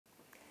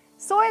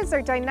Soils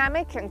are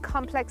dynamic and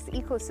complex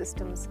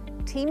ecosystems,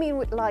 teeming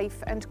with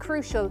life and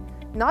crucial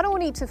not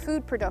only to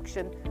food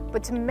production,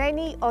 but to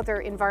many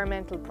other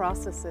environmental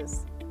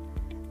processes.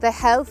 The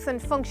health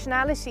and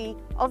functionality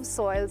of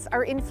soils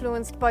are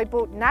influenced by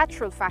both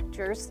natural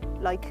factors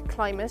like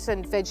climate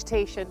and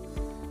vegetation,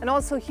 and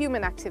also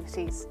human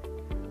activities.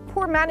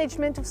 Poor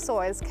management of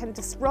soils can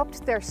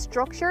disrupt their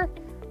structure,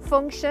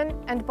 function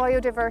and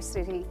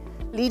biodiversity,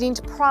 leading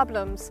to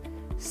problems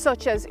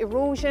such as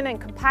erosion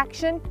and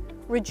compaction,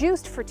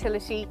 reduced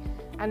fertility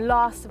and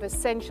loss of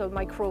essential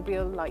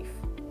microbial life.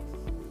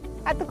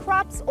 At the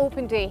Crops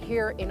Open Day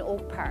here in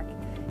Oak Park,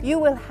 you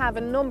will have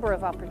a number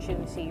of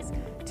opportunities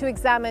to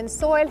examine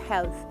soil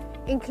health,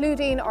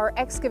 including our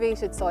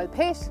excavated soil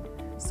pit,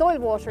 soil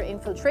water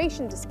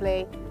infiltration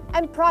display,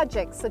 and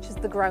projects such as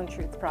the Ground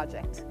Truth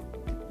project.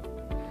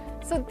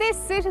 So this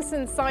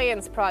citizen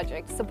science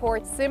project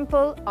supports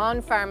simple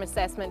on-farm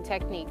assessment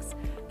techniques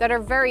that are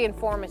very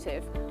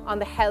informative on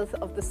the health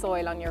of the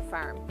soil on your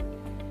farm.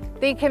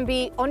 They can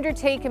be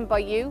undertaken by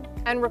you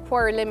and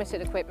require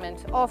limited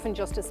equipment, often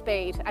just a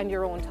spade and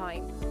your own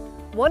time.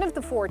 One of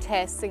the 4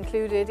 tests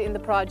included in the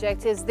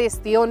project is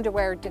the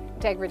underwear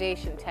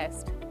degradation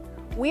test.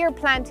 We are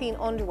planting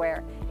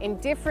underwear in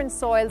different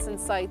soils and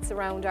sites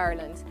around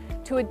Ireland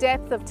to a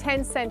depth of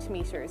 10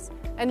 centimetres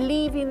and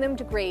leaving them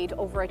degrade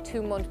over a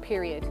 2-month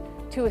period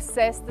to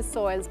assess the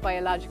soil's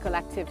biological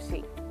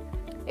activity.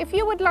 If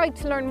you would like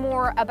to learn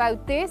more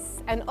about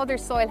this and other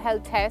soil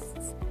health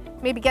tests,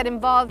 maybe get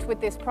involved with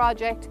this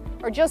project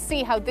or just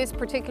see how this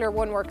particular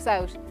one works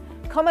out,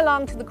 come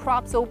along to the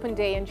Crops Open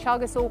Day in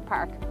Teagasc Oak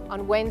Park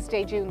on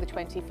Wednesday, June the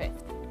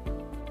 25th.